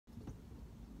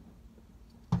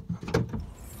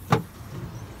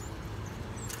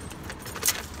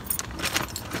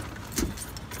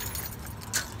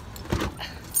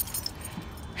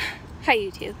Hi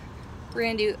YouTube. We're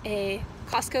gonna do a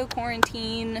Costco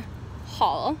quarantine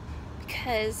haul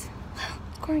because, well,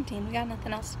 quarantine, we got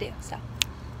nothing else to do, so.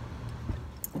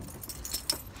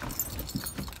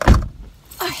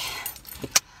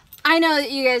 I know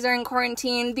that you guys are in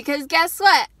quarantine because guess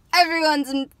what? Everyone's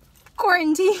in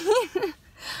quarantine.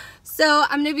 So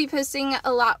I'm gonna be posting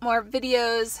a lot more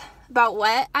videos about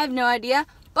what, I have no idea,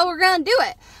 but we're gonna do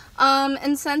it.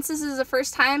 And since this is the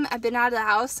first time I've been out of the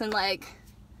house and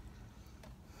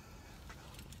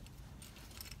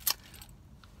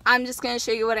I'm just going to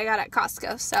show you what I got at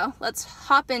Costco. So let's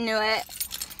hop into it.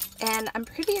 And I'm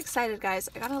pretty excited, guys.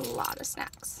 I got a lot of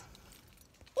snacks.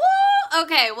 Woo!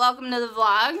 Okay, welcome to the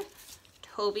vlog.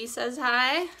 Toby says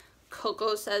hi.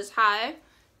 Coco says hi.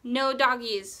 No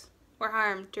doggies were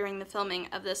harmed during the filming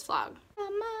of this vlog.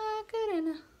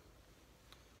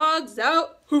 Dogs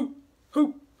out. Hoo,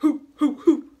 hoo, hoo, hoo,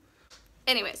 hoo.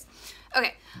 Anyways,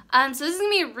 okay. So this is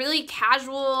going to be a really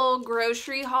casual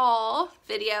grocery haul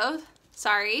video.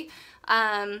 Sorry.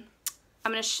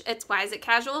 It's why is it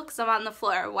casual? Because I'm on the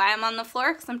floor. Why I'm on the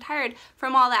floor? Because I'm tired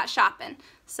from all that shopping.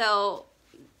 So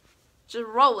just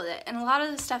roll with it. And a lot of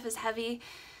this stuff is heavy,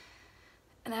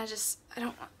 and I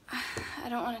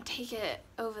don't want to take it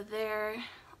over there.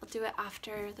 I'll do it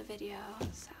after the video.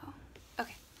 So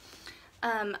okay.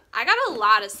 I got a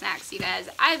lot of snacks, you guys.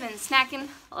 I've been snacking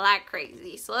like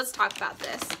crazy. So let's talk about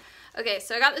this. Okay,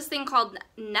 so I got this thing called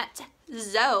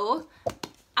Nutzo.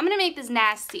 I'm gonna make this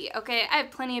nasty, okay? I have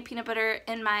plenty of peanut butter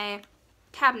in my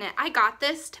cabinet. I got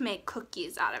this to make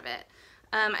cookies out of it.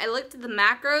 I looked at the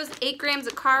macros, 8 grams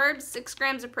of carbs, 6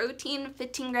 grams of protein,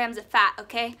 15 grams of fat,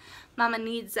 okay? Mama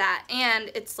needs that. And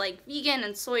it's like vegan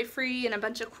and soy-free and a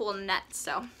bunch of cool nuts,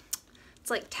 so it's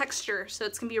like texture, so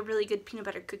it's gonna be a really good peanut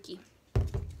butter cookie.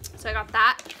 So I got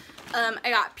that.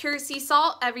 I got pure sea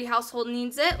salt. Every household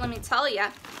needs it, let me tell ya.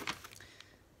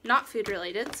 Not food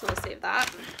related, so we'll save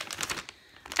that.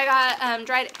 I got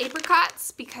dried apricots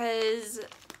because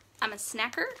I'm a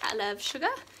snacker. I love sugar.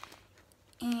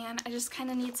 And I just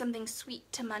kind of need something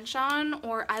sweet to munch on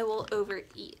or I will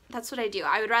overeat. That's what I do.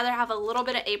 I would rather have a little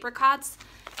bit of apricots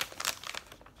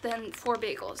than 4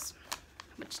 bagels,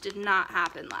 which did not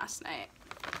happen last night.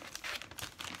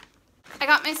 I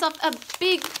got myself a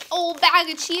big old bag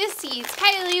of chia seeds.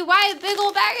 Kylie, why a big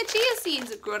old bag of chia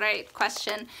seeds? Great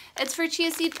question. It's for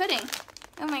chia seed pudding.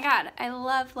 Oh my god, I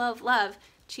love, love, love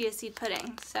chia seed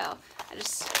pudding. So I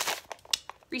just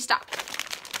restocked.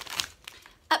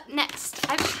 Up next,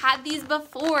 I've had these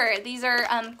before. These are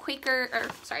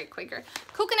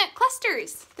coconut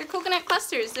clusters. They're coconut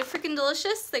clusters. They're freaking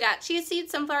delicious. They got chia seed,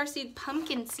 sunflower seed,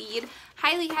 pumpkin seed.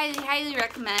 Highly, highly, highly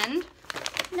recommend.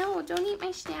 No, don't eat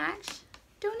my snacks.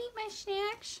 Don't eat my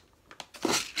snacks.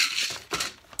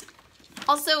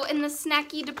 Also in the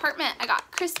snacky department, I got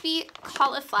crispy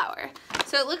cauliflower.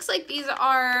 So it looks like these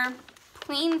are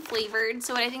plain flavored.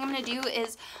 So what I think I'm gonna do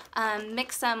is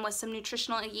mix them with some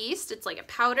nutritional yeast. It's like a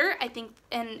powder, I think,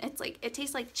 and it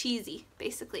tastes like cheesy,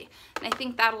 basically. And I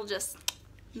think that'll just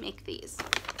make these.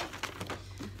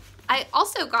 I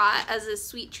also got, as a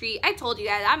sweet treat, I told you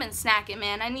guys, I've been snacking,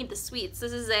 man. I need the sweets.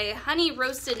 This is a honey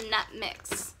roasted nut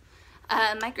mix.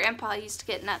 My grandpa used to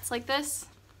get nuts like this,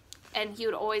 and he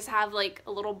would always have like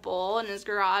a little bowl in his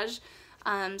garage.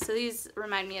 So these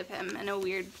remind me of him in a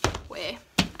weird way.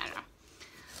 I don't know.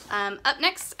 Up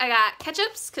next, I got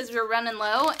ketchups because we were running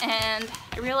low, and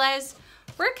I realized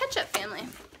we're a ketchup family.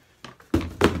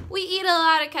 We eat a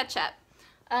lot of ketchup.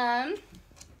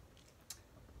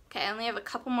 Okay, I only have a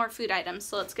couple more food items,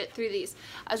 so let's get through these.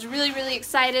 I was really, really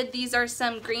excited. These are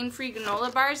some grain-free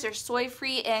granola bars. They're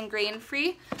soy-free and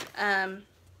grain-free.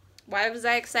 Why was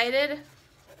I excited?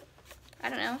 I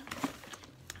don't know.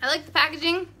 I like the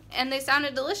packaging, and they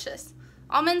sounded delicious.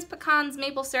 Almonds, pecans,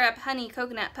 maple syrup, honey,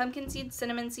 coconut, pumpkin seeds,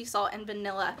 cinnamon, sea salt, and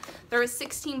vanilla. There was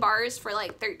 16 bars for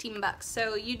like 13 bucks,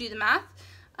 so you do the math.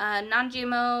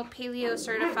 Non-GMO, paleo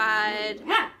certified.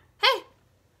 Hey, I'm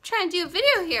trying to do a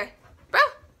video here, bro.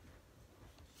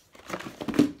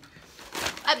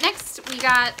 Up next, we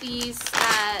got these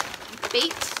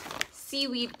baked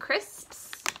seaweed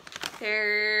crisps.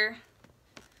 They're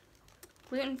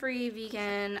gluten-free,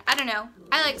 vegan. I don't know.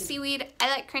 I like seaweed. I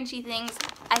like crunchy things.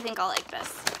 I think I'll like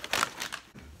this.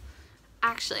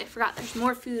 Actually, I forgot. There's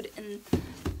more food, and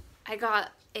I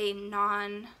got a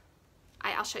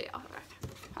I'll show you. Hold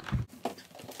on.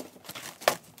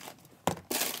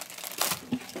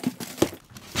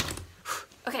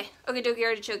 Okay, okie dokie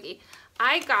artichoke.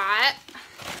 I got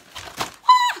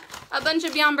a bunch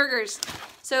of Beyond Burgers.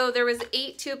 So there was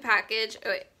 8 to a package. Oh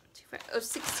wait,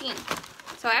 16.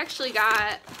 So I actually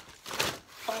got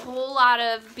a whole lot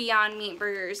of Beyond Meat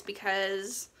burgers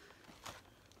because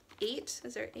 8.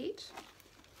 Is there 8?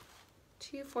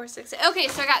 2, 4, 6. Okay,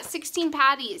 so I got 16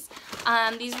 patties.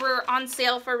 These were on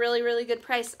sale for a really, really good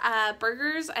price.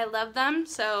 Burgers, I love them,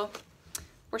 so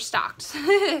we're stocked.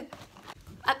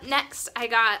 Up next, I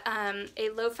got a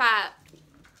low-fat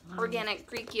organic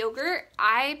Greek yogurt.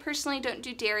 I personally don't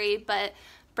do dairy, but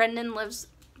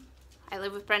I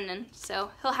live with Brendan,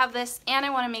 so he'll have this, and I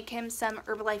want to make him some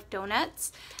Herbalife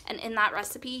donuts, and in that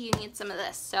recipe you need some of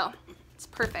this, so it's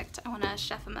perfect. I want to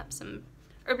chef him up some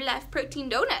Herbalife protein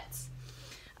donuts.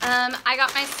 I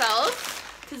got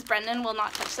myself, because Brendan will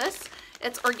not touch this,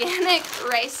 it's organic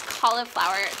rice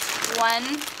cauliflower. It's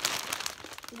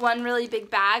one really big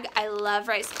bag. I love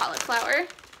rice cauliflower.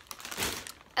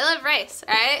 I love rice,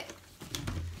 alright?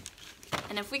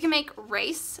 And if we can make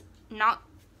rice not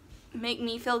make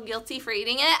me feel guilty for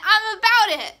eating it, I'm about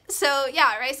it. So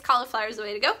yeah, rice cauliflower is the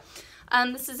way to go.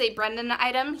 This is a Brendan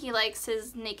item. He likes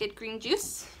his naked green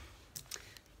juice.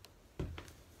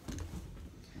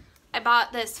 I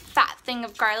bought this fat thing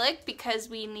of garlic because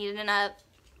we needed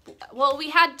well, we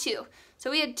had 2. So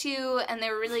we had 2 and they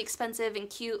were really expensive and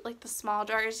cute, like the small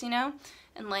jars, you know,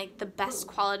 and like the best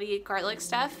quality garlic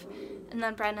stuff. And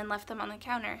then Brendan left them on the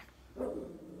counter.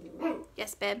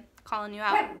 Yes, babe, calling you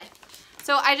out.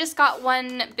 So I just got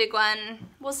one big one.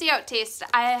 We'll see how it tastes.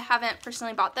 I haven't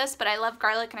personally bought this, but I love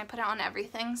garlic and I put it on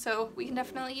everything, so we can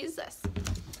definitely use this.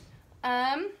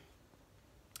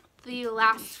 The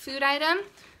last food item,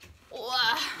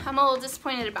 I'm a little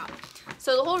disappointed about.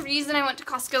 So the whole reason I went to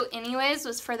Costco anyways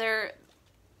was for their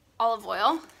olive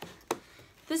oil.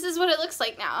 This is what it looks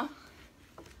like now.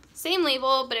 Same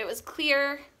label, but it was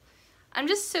clear. I'm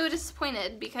just so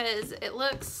disappointed because it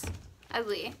looks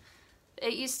ugly.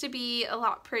 It used to be a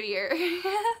lot prettier.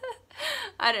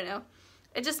 I don't know.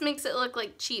 It just makes it look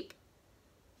like cheap.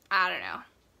 I don't know.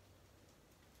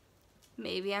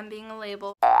 Maybe I'm being a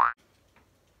label. I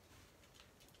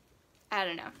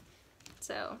don't know.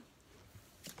 So,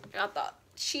 I got the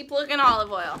cheap looking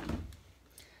olive oil.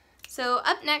 So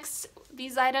up next,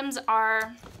 these items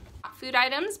are not food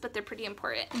items, but they're pretty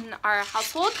important in our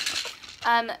household.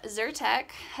 Zyrtec,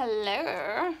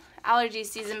 hello. Allergy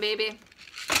season, baby.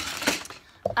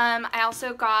 I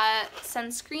also got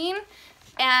sunscreen,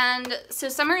 and so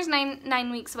summer is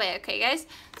nine weeks away, okay guys?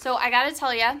 So I gotta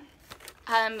tell ya,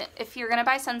 if you're gonna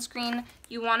buy sunscreen,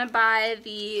 you wanna buy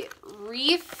the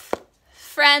reef-friendly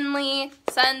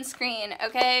sunscreen,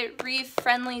 okay?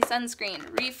 Reef-friendly sunscreen,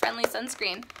 reef-friendly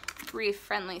sunscreen,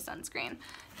 reef-friendly sunscreen.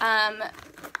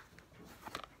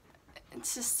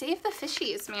 It's just save the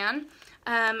fishies, man.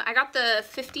 I got the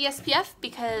 50 SPF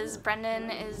because Brendan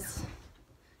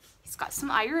he's got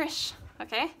some Irish,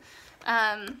 okay?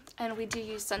 And we do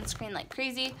use sunscreen like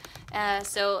crazy.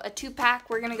 So a 2-pack,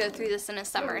 we're gonna go through this in the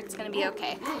summer. It's gonna be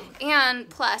okay. And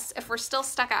plus, if we're still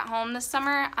stuck at home this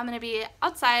summer, I'm gonna be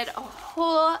outside a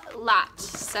whole lot.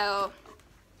 So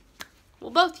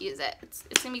we'll both use it.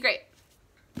 It's gonna be great.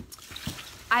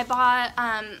 I bought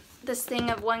this thing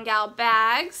of 1-gal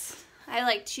bags. I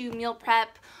like to meal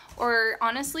prep, or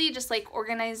honestly, just like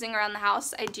organizing around the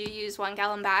house, I do use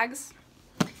 1-gallon bags.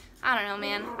 I don't know,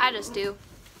 man. I just do.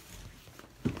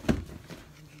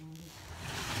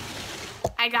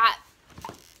 I got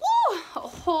a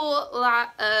whole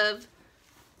lot of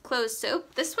clothes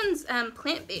soap. This one's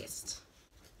plant-based.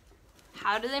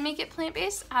 How do they make it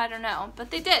plant-based? I don't know,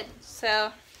 but they did.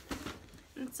 So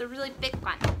it's a really big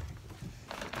one.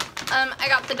 I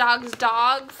got the dog's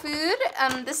dog food.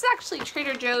 This is actually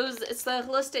Trader Joe's. It's the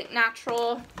Holistic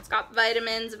Natural. It's got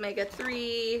vitamins,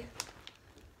 omega-3.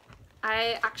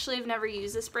 I actually have never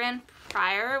used this brand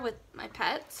prior with my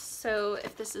pets, so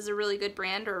if this is a really good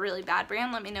brand or a really bad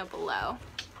brand, let me know below.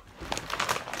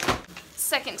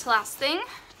 Second to last thing,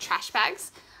 trash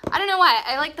bags. I don't know why.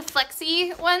 I like the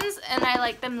flexi ones, and I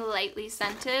like them lightly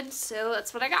scented, so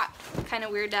that's what I got. Kind of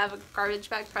weird to have a garbage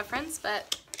bag preference,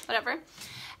 but whatever.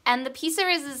 And the piece de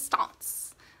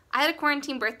resistance. I had a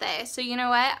quarantine birthday, so you know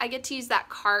what? I get to use that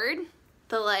card,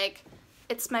 the like,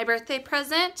 it's my birthday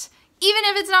present, even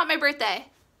if it's not my birthday.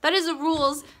 That is the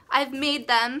rules. I've made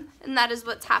them, and that is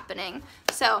what's happening.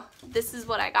 So this is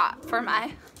what I got for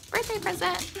my birthday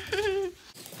present.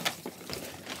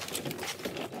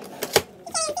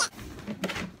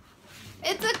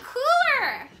 It's a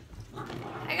cooler.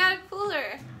 I got a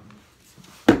cooler.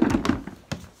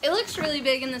 It looks really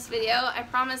big in this video. I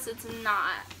promise it's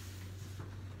not.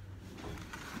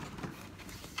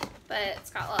 But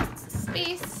it's got lots of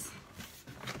space.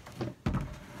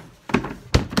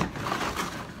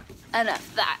 Enough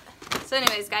of that. So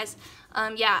anyways, guys,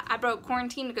 yeah, I broke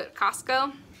quarantine to go to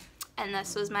Costco, and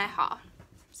this was my haul.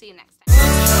 See you next time.